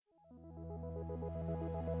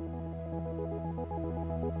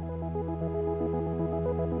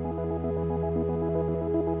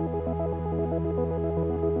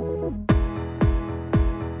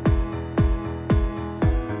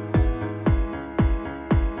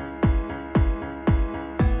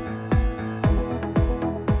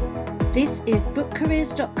This is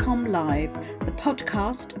BookCareers.com Live, the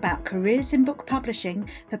podcast about careers in book publishing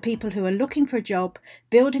for people who are looking for a job,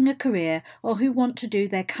 building a career, or who want to do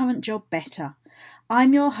their current job better.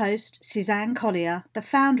 I'm your host, Suzanne Collier, the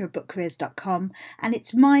founder of BookCareers.com, and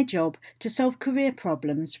it's my job to solve career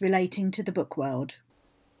problems relating to the book world.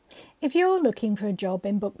 If you're looking for a job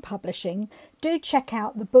in book publishing, do check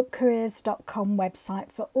out the bookcareers.com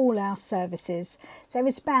website for all our services. There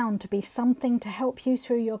is bound to be something to help you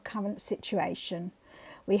through your current situation.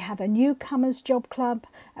 We have a newcomers job club,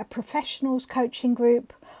 a professionals coaching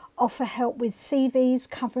group, offer help with CVs,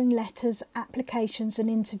 covering letters, applications and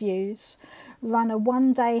interviews, run a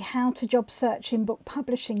one-day how to job search in book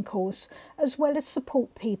publishing course, as well as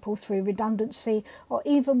support people through redundancy or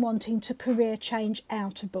even wanting to career change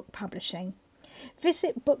out of book publishing.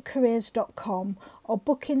 Visit bookcareers.com or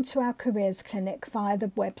book into our careers clinic via the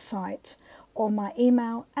website, or my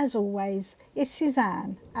email, as always, is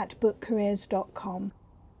suzanne@bookcareers.com.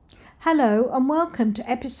 Hello and welcome to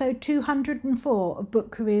episode 204 of Book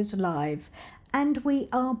Careers Live, and we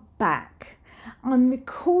are back. I'm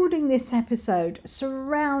recording this episode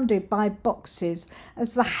surrounded by boxes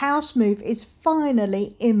as the house move is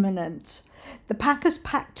finally imminent. The packers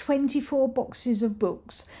packed 24 boxes of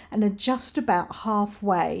books and are just about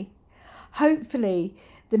halfway. Hopefully,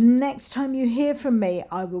 the next time you hear from me,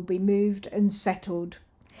 I will be moved and settled.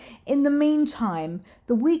 In the meantime,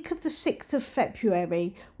 the week of the 6th of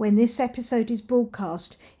February, when this episode is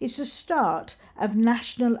broadcast, is the start of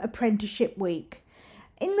National Apprenticeship Week.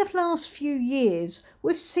 In the last few years,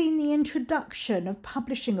 we've seen the introduction of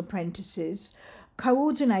publishing apprentices,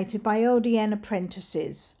 coordinated by LDN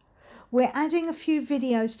apprentices. We're adding a few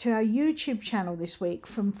videos to our YouTube channel this week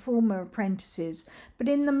from former apprentices, but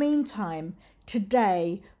in the meantime,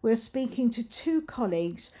 today we're speaking to two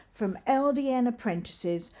colleagues from LDN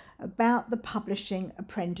apprentices about the publishing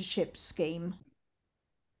apprenticeship scheme.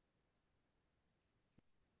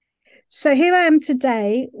 So here I am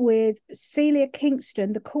today with Celia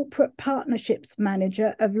Kingston, the Corporate Partnerships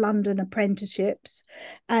Manager of London Apprenticeships,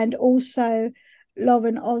 and also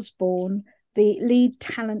Lauren Osborne, the Lead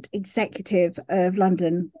Talent Executive of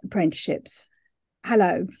London Apprenticeships.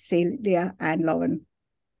 Hello, Celia and Lauren.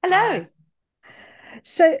 Hello.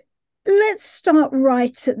 So let's start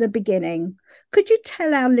right at the beginning. Could you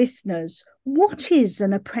tell our listeners, what is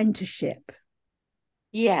an apprenticeship?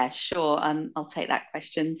 Yeah, sure. I'll take that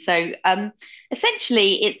question. So,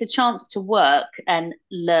 essentially, it's a chance to work and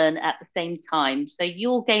learn at the same time. So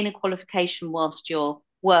you'll gain a qualification whilst you're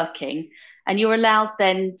working, and you're allowed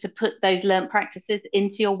then to put those learned practices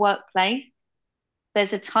into your workplace.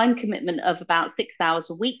 There's a time commitment of about 6 hours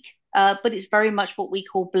a week, but it's very much what we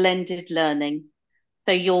call blended learning.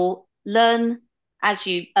 So you'll learn as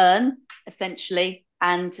you earn, essentially,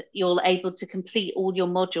 and you're able to complete all your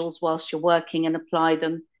modules whilst you're working and apply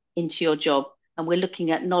them into your job. And we're looking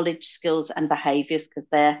at knowledge, skills, and behaviours because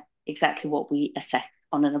they're exactly what we assess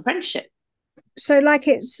on an apprenticeship. So like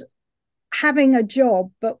it's having a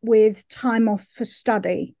job, but with time off for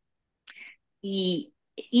study?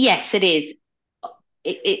 Yes, it is.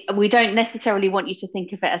 We don't necessarily want you to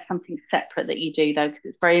think of it as something separate that you do, though, because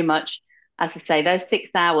it's very much, as I say, those 6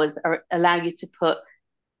 hours allow you to put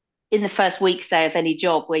in the first week, say, of any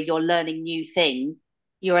job where you're learning new things,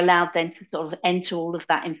 you're allowed then to sort of enter all of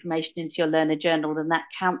that information into your learner journal, and that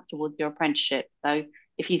counts towards your apprenticeship. So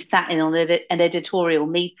if you've sat in on an editorial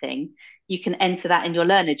meeting, you can enter that in your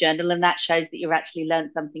learner journal, and that shows that you've actually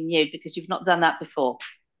learned something new because you've not done that before.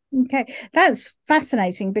 Okay, that's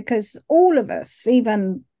fascinating because all of us,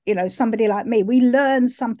 even, somebody like me, we learn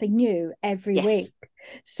something new every week.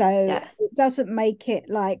 So it doesn't make it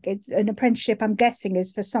like it's an apprenticeship, I'm guessing,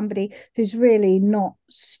 is for somebody who's really not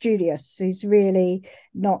studious, who's really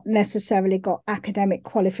not necessarily got academic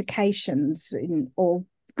qualifications or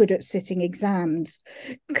good at sitting exams.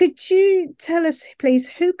 Could you tell us, please,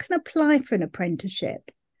 who can apply for an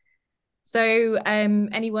apprenticeship? So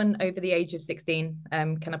anyone over the age of 16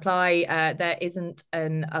 can apply. There isn't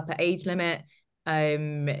an upper age limit.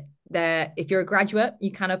 If you're a graduate,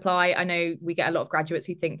 you can apply. I know we get a lot of graduates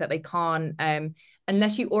who think that they can't,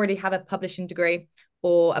 unless you already have a publishing degree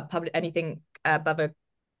or anything above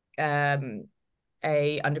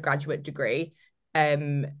a undergraduate degree.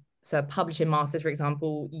 So a publishing master's, for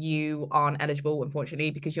example, you aren't eligible,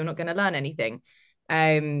 unfortunately, because you're not going to learn anything.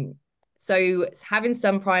 So having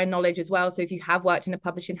some prior knowledge as well. So if you have worked in a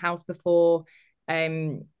publishing house before,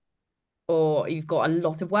 or you've got a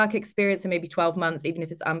lot of work experience and maybe 12 months, even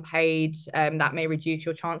if it's unpaid, that may reduce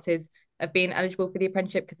your chances of being eligible for the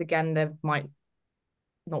apprenticeship, because again, there might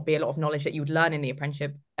not be a lot of knowledge that you would learn in the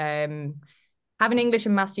apprenticeship. Having English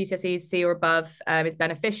and Maths GCSEs C or above is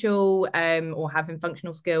beneficial, or having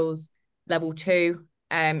functional skills level 2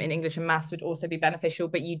 in English and Maths would also be beneficial,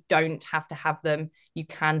 but you don't have to have them. You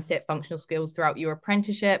can sit functional skills throughout your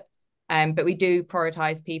apprenticeship. But we do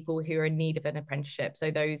prioritise people who are in need of an apprenticeship. So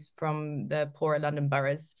those from the poorer London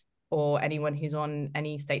boroughs or anyone who's on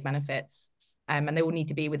any state benefits. And they will need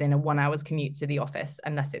to be within a 1 hour's commute to the office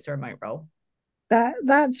unless it's a remote role.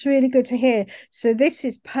 That's really good to hear. So this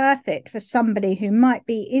is perfect for somebody who might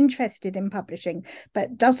be interested in publishing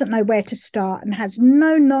but doesn't know where to start and has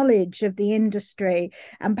no knowledge of the industry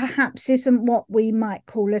and perhaps isn't what we might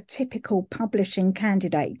call a typical publishing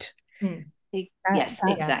candidate. Yes,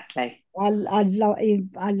 exactly. I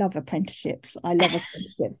love apprenticeships. I love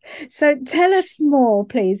apprenticeships. So tell us more,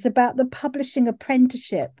 please, about the publishing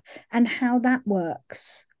apprenticeship and how that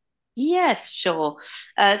works. Yes, sure.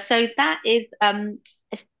 So that is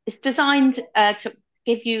it's designed to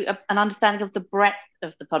give you an understanding of the breadth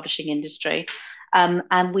of the publishing industry,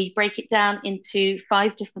 and we break it down into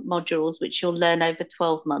 5 different modules, which you'll learn over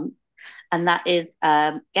 12 months. And that is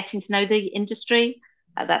getting to know the industry.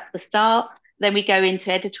 That's the start. Then we go into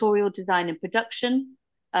editorial design and production,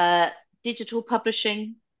 digital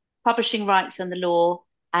publishing, publishing rights and the law,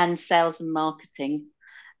 and sales and marketing.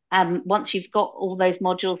 Once you've got all those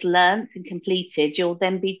modules learned and completed, you'll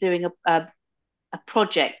then be doing a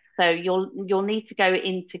project. So you'll need to go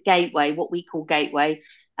into Gateway, what we call Gateway,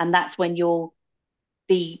 and that's when you'll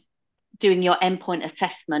be doing your endpoint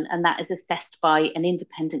assessment, and that is assessed by an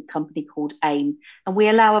independent company called AIM. And we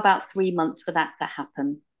allow about 3 months for that to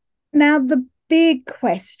happen. Now, the big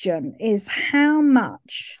question is, how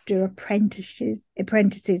much do apprentices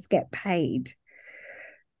get paid?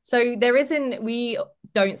 So we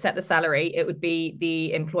don't set the salary. It would be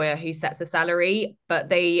the employer who sets the salary, but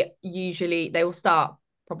they will start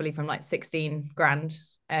probably from like 16 grand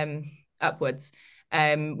upwards.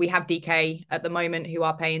 We have DK at the moment who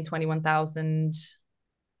are paying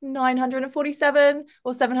 21,947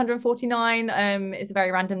 or 749. It's a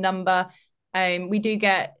very random number. We do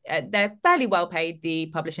get they're fairly well paid, the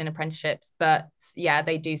publishing apprenticeships, but yeah,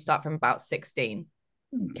 they do start from about 16.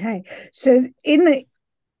 Okay, so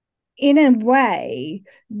in a way,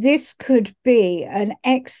 this could be an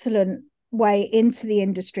excellent way into the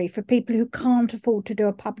industry for people who can't afford to do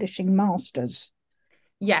a publishing master's.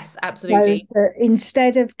 Yes, absolutely. So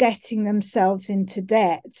instead of getting themselves into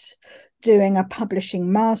debt doing a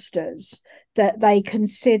publishing master's, that they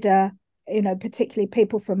consider, particularly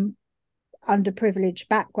people from underprivileged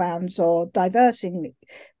backgrounds or diverse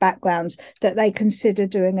backgrounds, that they consider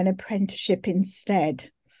doing an apprenticeship instead.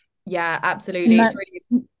 Yeah, absolutely. It's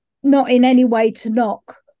really not in any way to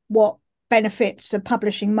knock what benefits a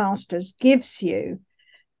publishing master's gives you,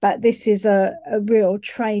 but this is a real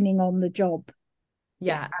training on the job.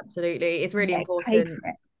 Yeah, absolutely. It's really important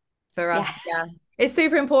for us. Yeah. It's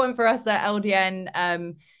super important for us at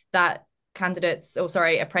LDN that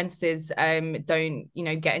apprentices don't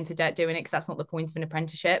get into debt doing it, because that's not the point of an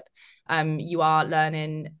apprenticeship. You are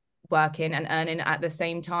learning, working and earning at the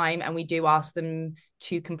same time, and we do ask them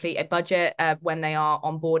to complete a budget when they are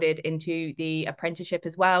onboarded into the apprenticeship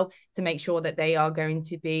as well, to make sure that they are going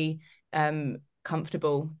to be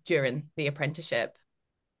comfortable during the apprenticeship.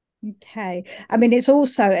 Okay. I mean, it's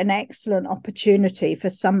also an excellent opportunity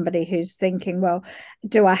for somebody who's thinking, well,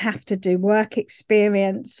 do I have to do work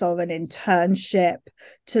experience or an internship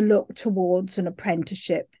to look towards an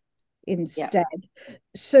apprenticeship instead? Yeah.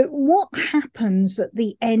 So what happens at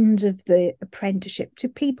the end of the apprenticeship? Do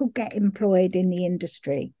people get employed in the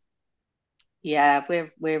industry? Yeah,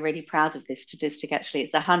 we're really proud of this statistic. Actually,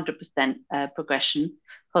 it's 100%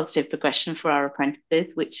 positive progression for our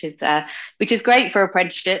apprentices, which is great for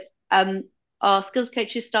apprenticeships. Our skills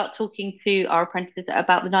coaches start talking to our apprentices at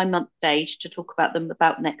about the 9-month stage to talk about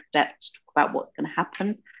next steps, to talk about what's going to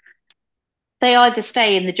happen. They either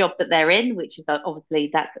stay in the job that they're in, which is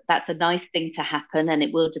obviously that's a nice thing to happen, and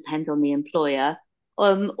it will depend on the employer,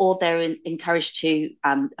 or they're encouraged to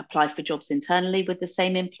apply for jobs internally with the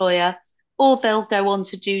same employer, or they'll go on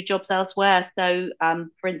to do jobs elsewhere. So,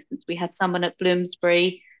 for instance, we had someone at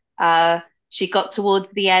Bloomsbury. She got towards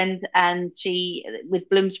the end, and with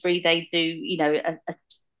Bloomsbury, they do, a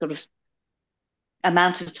sort of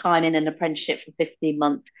amount of time in an apprenticeship for 15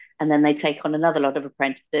 months, and then they take on another lot of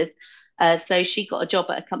apprentices. So she got a job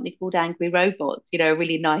at a company called Angry Robots, a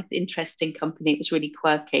really nice, interesting company. It was really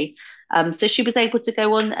quirky. So she was able to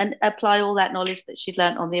go on and apply all that knowledge that she'd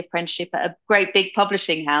learned on the apprenticeship at a great big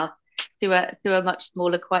publishing house to a much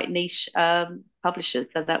smaller, quite niche publisher.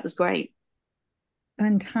 So that was great.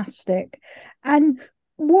 Fantastic. And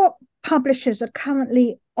what publishers are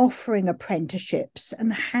currently offering apprenticeships,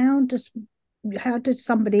 and how does how does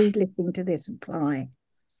somebody listening to this apply?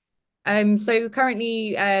 So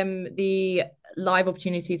currently, the live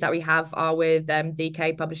opportunities that we have are with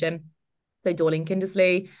DK Publishing, so Dorling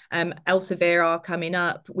Kindersley, Elsevier are coming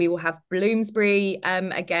up. We will have Bloomsbury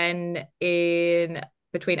again in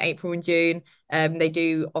between April and June. They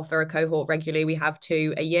do offer a cohort regularly. We have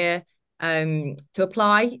 2 a year. To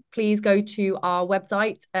apply, please go to our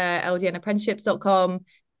website, ldnapprenticeships.com,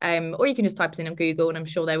 or you can just type us in on Google and I'm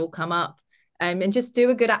sure they will come up. And just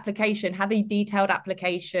do a good application, have a detailed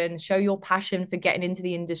application, show your passion for getting into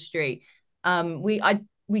the industry.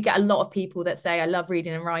 We get a lot of people that say, I love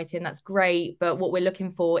reading and writing. That's great. But what we're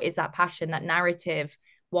looking for is that passion, that narrative.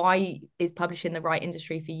 Why is publishing the right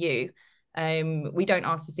industry for you? We don't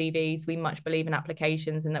ask for CVs. We much believe in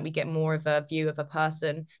applications and that we get more of a view of a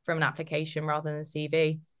person from an application rather than a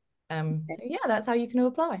CV. So yeah, that's how you can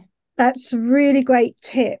apply. That's a really great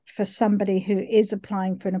tip for somebody who is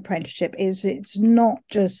applying for an apprenticeship. Is it's not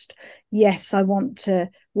just, yes, I want to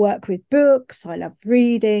work with books, I love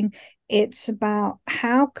reading. It's about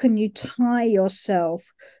how can you tie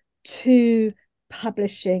yourself to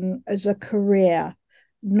publishing as a career,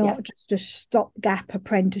 not just a stopgap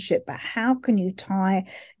apprenticeship, but how can you tie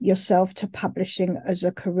yourself to publishing as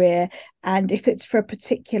a career? And if it's for a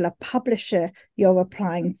particular publisher you're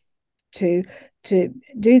applying to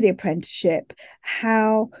do the apprenticeship,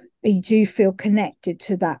 how do you feel connected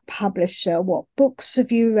to that publisher? What books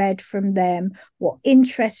have you read from them? What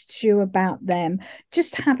interests you about them?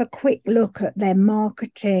 Just have a quick look at their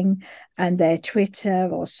marketing and their Twitter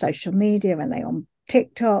or social media, and they on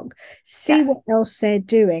TikTok, see what else they're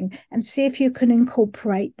doing and see if you can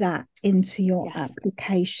incorporate that into your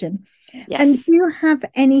application. And do you have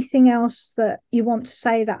anything else that you want to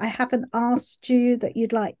say that I haven't asked you that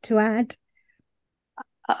you'd like to add?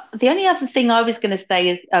 The only other thing I was going to say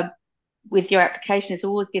is with your application is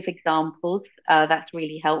always give examples. That's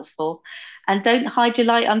really helpful. And don't hide your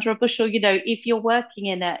light under a bushel. You know, if you're working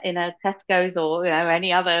in a Tesco's or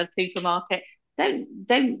any other supermarket,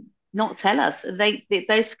 don't not tell us.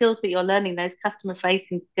 Those skills that you're learning, those customer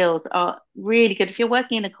facing skills are really good. If you're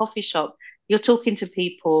working in a coffee shop, you're talking to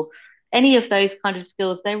people, any of those kind of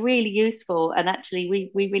skills, they're really useful. And actually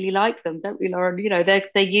we really like them, don't we, Lauren? You know, they're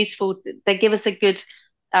useful. They give us a good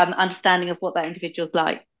understanding of what that individual's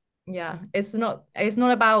like. Yeah, it's not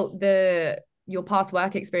about your past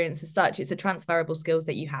work experience as such. It's the transferable skills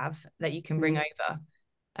that you have that you can bring over.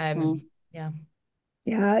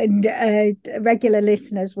 Yeah, and regular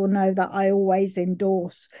listeners will know that I always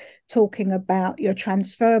endorse talking about your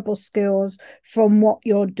transferable skills from what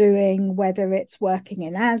you're doing, whether it's working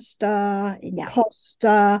in Asda, in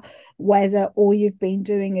Costa, whether all you've been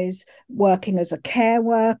doing is working as a care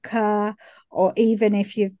worker, or even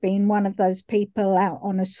if you've been one of those people out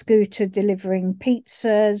on a scooter delivering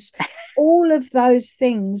pizzas. All of those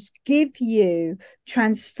things give you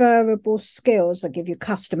transferable skills. They give you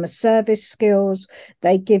customer service skills.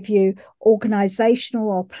 They give you organizational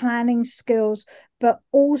or planning skills, but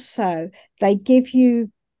also they give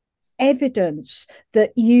you evidence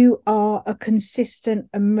that you are a consistent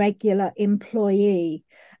and regular employee.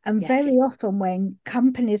 And very often when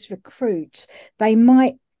companies recruit, they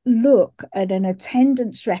might look at an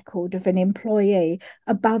attendance record of an employee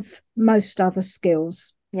above most other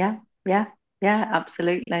skills. Yeah,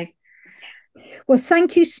 absolutely. Well,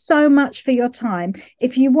 thank you so much for your time.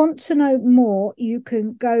 If you want to know more, you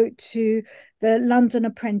can go to the London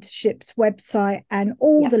Apprenticeships website, and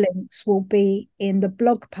all the links will be in the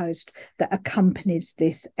blog post that accompanies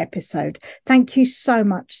this episode. Thank you so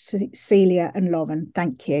much, Celia and Lauren.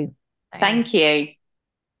 Thank you. Thank you.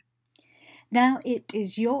 Now it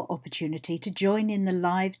is your opportunity to join in the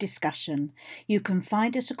live discussion. You can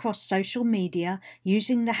find us across social media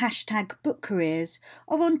using the hashtag BookCareers,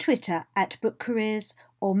 or on Twitter @BookCareers,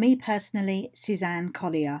 or me personally, Suzanne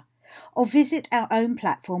Collier. Or visit our own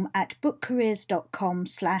platform at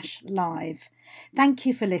bookcareers.com/live. Thank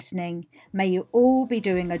you for listening. May you all be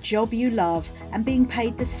doing a job you love and being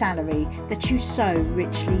paid the salary that you so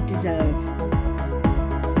richly deserve.